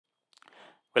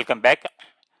Welcome back.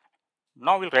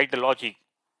 Now we'll write the logic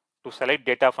to select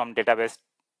data from database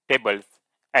tables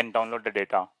and download the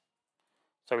data.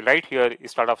 So we'll write here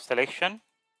start of selection,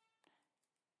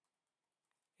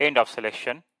 end of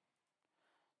selection.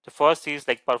 The first is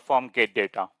like perform get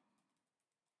data.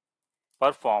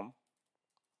 Perform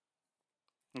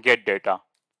get data.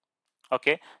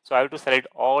 Okay, so I have to select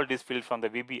all these fields from the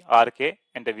VBRK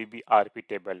and the VBRP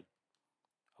table.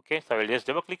 Okay, so I will just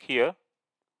double click here,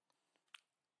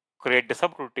 create the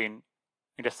subroutine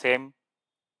in the same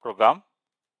program,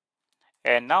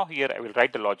 and now here I will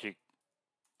write the logic.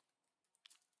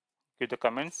 Give the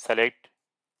comments, select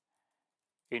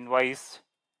invoice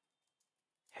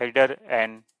header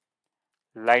and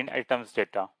line items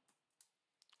data.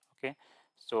 Okay,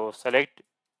 so select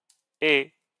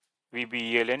A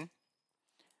VBELN,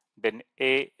 then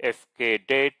AFK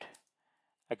date,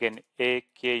 again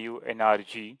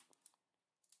AKUNRG,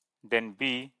 then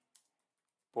B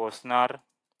POSNAR,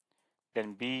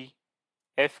 then B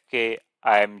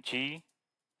FKIMG,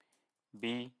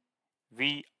 B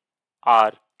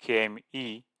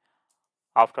VRKME,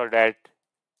 after that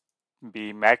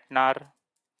B MATNAR,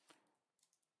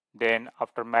 then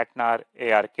after MATNAR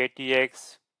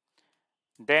ARKTX,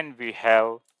 then we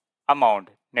have amount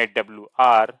net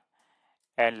WR,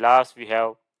 and last we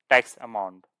have tax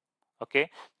amount. Okay,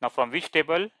 now from which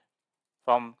table?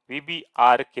 From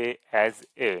VBRK as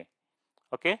A.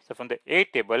 Okay, so from the A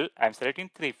table I am selecting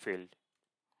 3 field.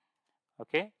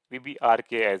 Okay,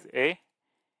 VBRK as A,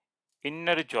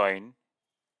 inner join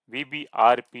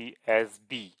VBRP as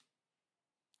B.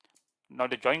 Now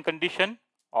the join condition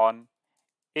on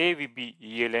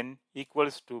AVBELN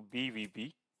equals to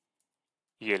BVBELN.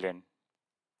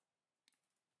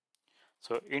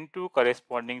 So into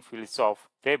corresponding fields of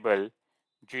table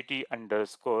GT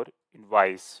underscore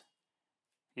invoice.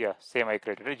 Yeah, same I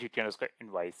created GT underscore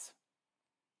invoice.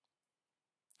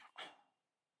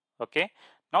 Okay,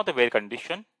 now the where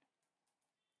condition,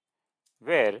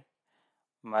 where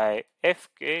my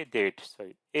AFK date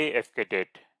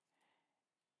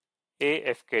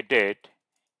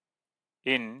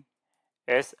in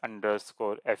S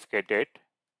underscore FK date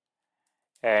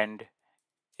and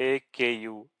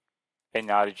AKUNRG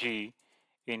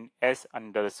in S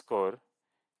underscore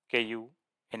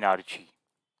KUNRG.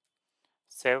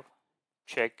 Save,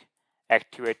 check,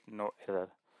 activate, no error.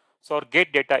 So our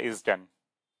get data is done.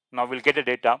 Now we'll get the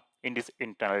data in this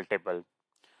internal table.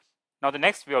 Now the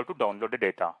next we have to download the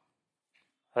data,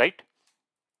 right?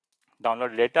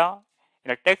 Download data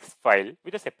in a text file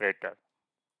with a separator.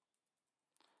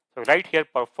 So right here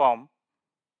perform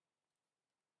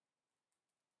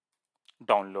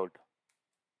download.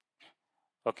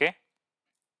 Okay,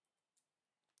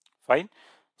 fine.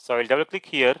 So I'll double click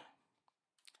here.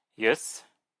 Yes.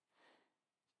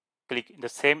 Click the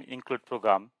same include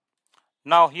program.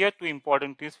 Now here two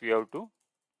important things we have to.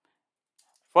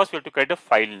 First we have to create a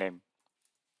file name.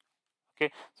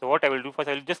 Okay, so what I will do first,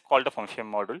 I will just call the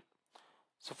function module.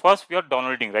 So first we are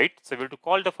downloading, right? So we have to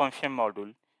call the function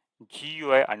module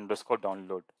GUI underscore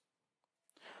download.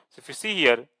 So if you see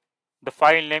here, the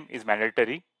file name is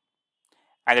mandatory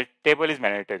and the table is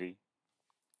mandatory.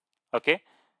 Okay,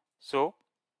 so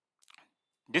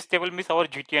this table means our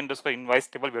GT underscore invoice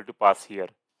table we have to pass here.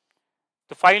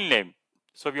 The file name.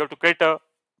 So we have to create a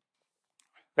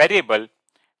variable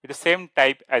with the same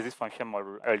type as this function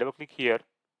module. I will double click here.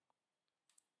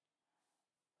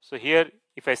 So here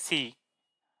if I see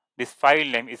this file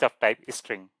name is of type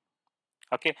string.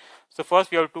 Okay, so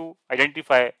first we have to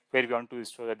identify where we want to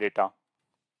store the data.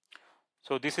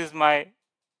 So this is my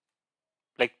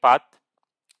like path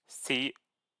C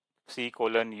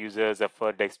colon users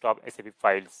for desktop SAP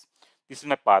files. This is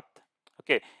my path.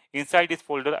 Okay, inside this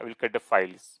folder I will create the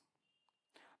files.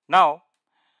 Now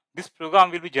this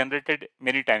program will be generated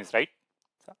many times, right?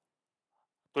 So,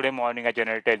 today morning I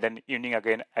generated, then evening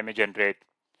again I may generate.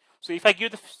 So if I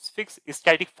give the fixed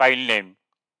static file name,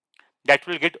 that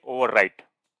will get overwrite.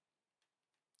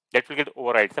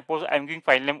 Suppose I am giving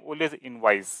file name only as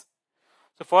invoice.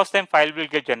 So first time file will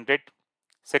get generated,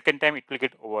 second time it will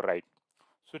get overwrite.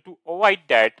 So to avoid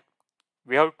that,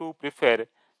 we have to prefer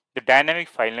the dynamic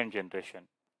file name generation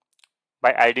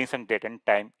by adding some date and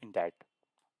time in that.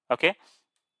 Okay.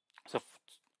 So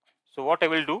what I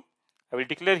will do, I will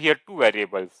declare here two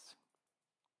variables.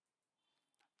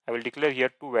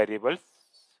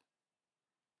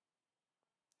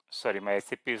 Sorry, my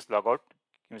SAP is log out.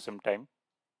 Give me some time.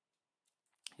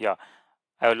 Yeah,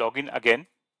 I will log in again.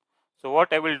 So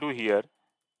what I will do here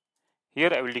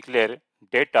I will declare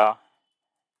data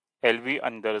LV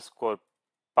underscore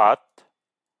path.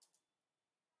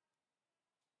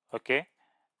 Okay,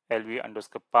 LV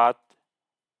underscore path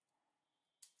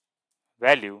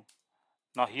value.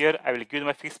 Now here I will give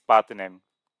my fixed path name.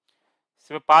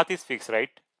 So my path is fixed, right?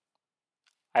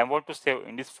 I want to save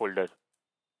in this folder.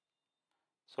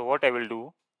 So what I will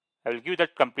do, I will give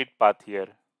that complete path here,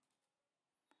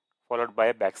 followed by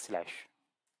a backslash.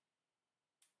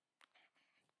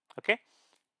 Okay,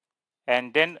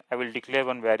 and then I will declare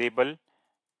one variable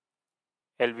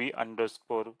lv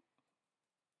underscore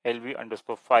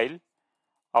file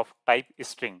of type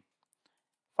string.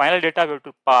 Final data we have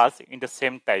to pass in the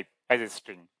same type as a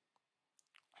string.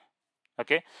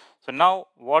 Okay, so now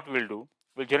what we'll do,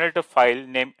 we'll generate a file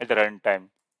name at the runtime.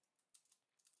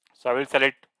 So I will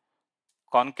select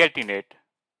concatenate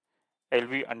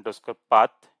lv underscore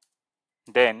path,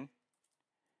 then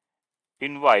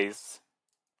invoice.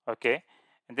 Okay,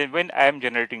 and then when I am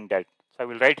generating that, so I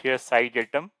will write here site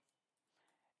item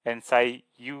and site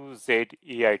uzeit,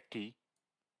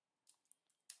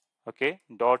 okay,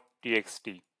 dot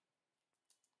txt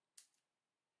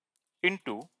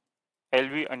into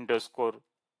lv underscore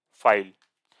file.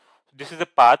 This is the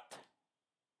path.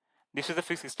 This is the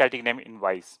fixed static name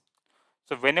invoice.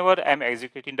 So whenever I am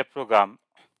executing the program,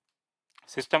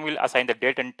 system will assign the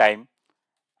date and time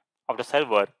of the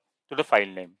server to the file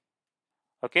name.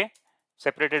 Okay,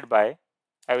 separated by,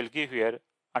 I will give here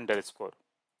underscore.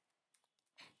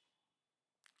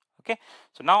 Okay,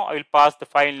 so now I will pass the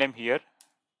file name here,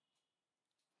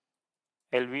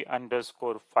 lv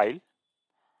underscore file.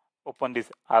 Open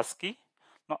this ASCII.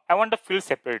 Now I want a field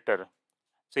separator.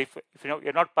 So if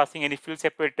you're not passing any field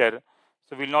separator,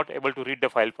 so we'll not able to read the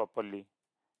file properly.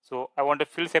 So I want a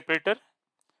field separator.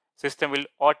 System will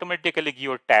automatically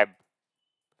give a tab.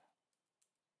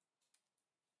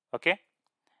 Okay,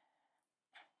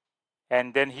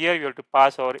 and then here you have to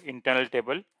pass our internal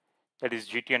table, that is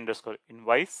gt underscore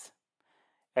invoice,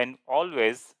 and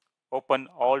always open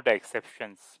all the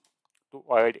exceptions to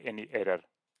avoid any error.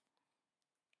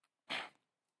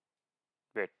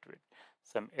 Wait,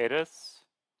 some errors.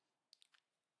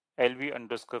 lv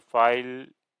underscore file,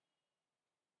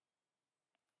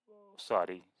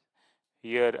 sorry,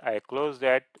 here I close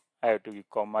that. I have to give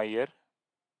comma here.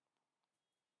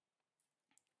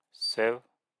 Save,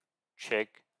 check.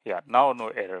 Yeah, now no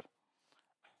error.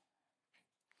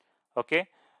 Okay,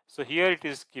 so here it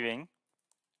is giving.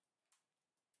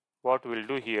 What we'll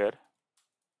do here,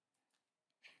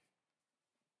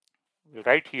 we'll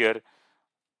write here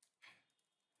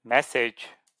message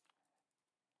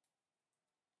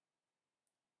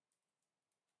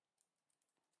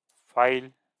file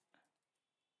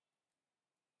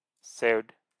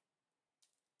saved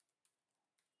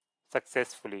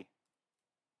successfully.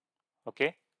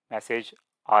 Okay, message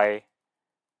I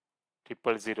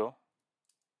 000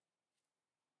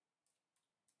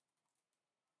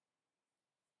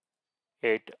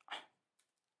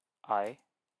 8I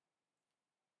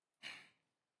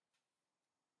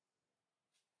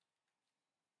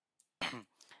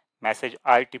message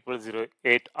I 000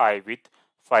 8I with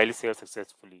file saved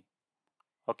successfully.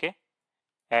 Okay,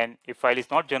 and if file is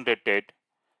not generated,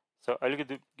 so I'll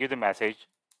give the message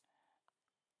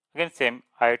again, same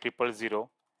I 000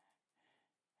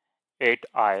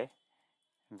 8I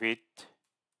with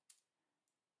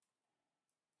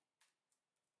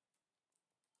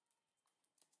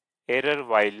error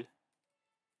while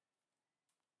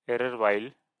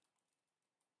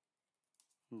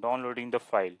downloading the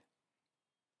file.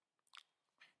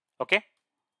 Okay,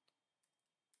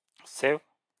 save,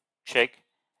 check,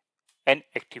 and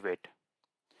activate.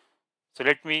 So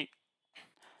let me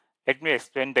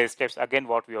explain the steps again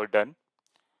what we have done.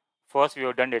 First, we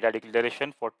have done data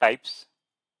declaration for types,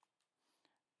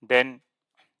 then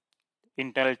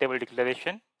internal table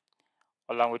declaration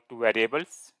along with two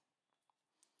variables,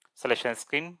 selection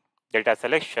screen, data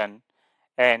selection,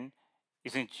 and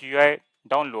using GUI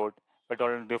download by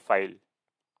downloading the file.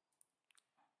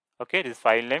 Okay, this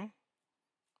file name,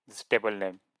 this table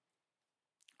name.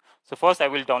 So first I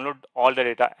will download all the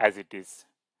data as it is.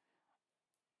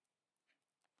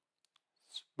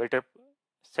 Better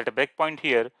set a breakpoint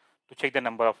here to check the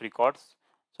number of records.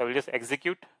 So I will just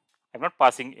execute. I'm not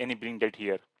passing any billing date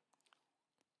here.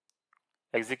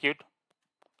 Execute.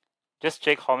 Just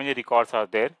check how many records are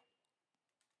there.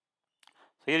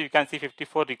 So here you can see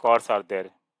 54 records are there.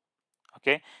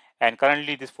 Okay, and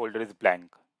currently this folder is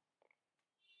blank.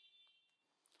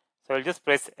 So I'll just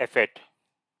press F8.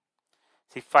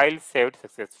 See, file saved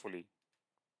successfully.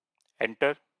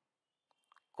 Enter.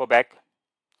 Go back.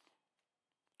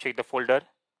 Check the folder.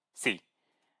 See,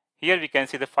 here we can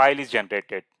see the file is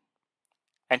generated.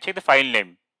 And check the file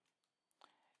name.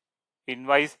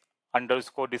 Invoice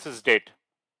underscore this is date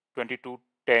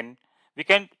 2210. We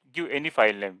can give any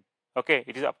file name. Okay,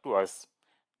 it is up to us.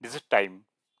 This is time.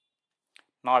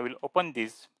 Now I will open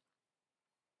this.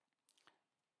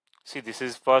 See, this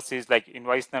is first is like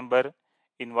invoice number,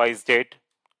 invoice date,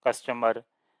 customer,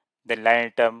 then line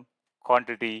item,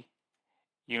 quantity,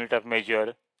 unit of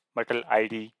measure, material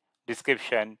ID,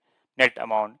 description, net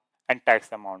amount, and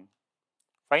tax amount.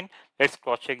 Fine. Let's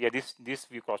cross check. Yeah, this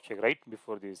we cross check right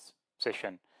before this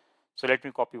session. So let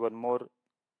me copy one more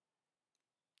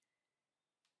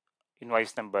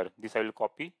invoice number. This I will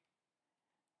copy.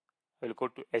 I will go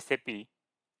to SAP.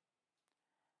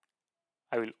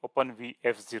 I will open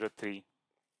VF03.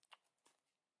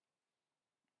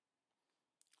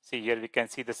 See here we can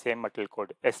see the same material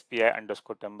code SPI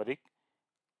underscore turmeric.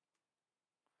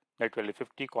 Net value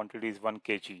 50. Quantity is 1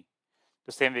 kg.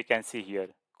 The same we can see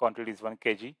here. Quantity is 1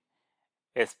 kg.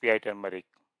 SPI turmeric.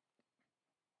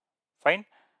 Fine.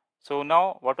 So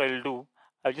now what I will do,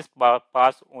 I'll just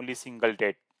pass only single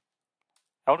date.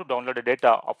 I want to download the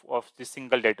data of this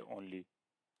single date only.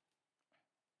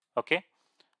 Okay.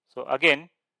 So again,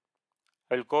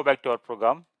 I will go back to our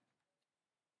program.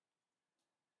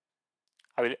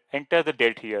 I will enter the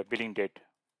date here, billing date.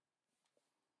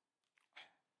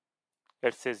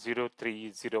 Let's say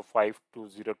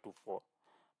 03/05/2024.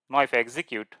 Now if I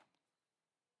execute,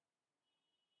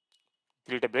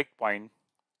 delete a breakpoint,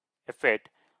 F8,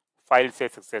 file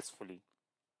saves successfully.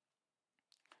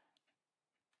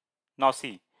 Now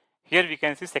see, here we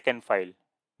can see second file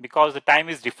because the time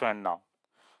is different now.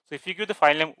 So if you give the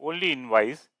file name only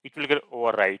invoice, it will get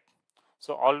overwrite.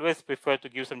 So always prefer to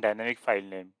give some dynamic file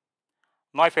name.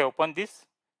 Now if I open this,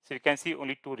 so you can see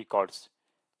only 2 records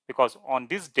because on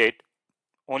this date,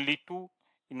 only 2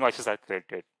 invoices are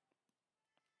created.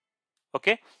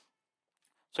 Okay.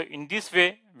 So in this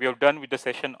way, we have done with the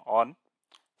session on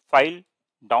file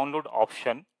download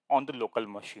option on the local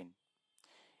machine.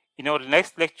 In our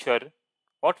next lecture,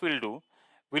 what we'll do,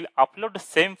 we'll upload the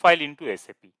same file into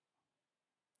SAP.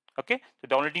 Okay, the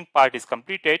downloading part is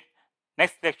completed.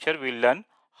 Next lecture, we'll learn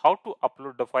how to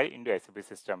upload the file into SAP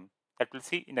system. That we'll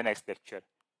see in the next lecture.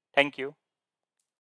 Thank you.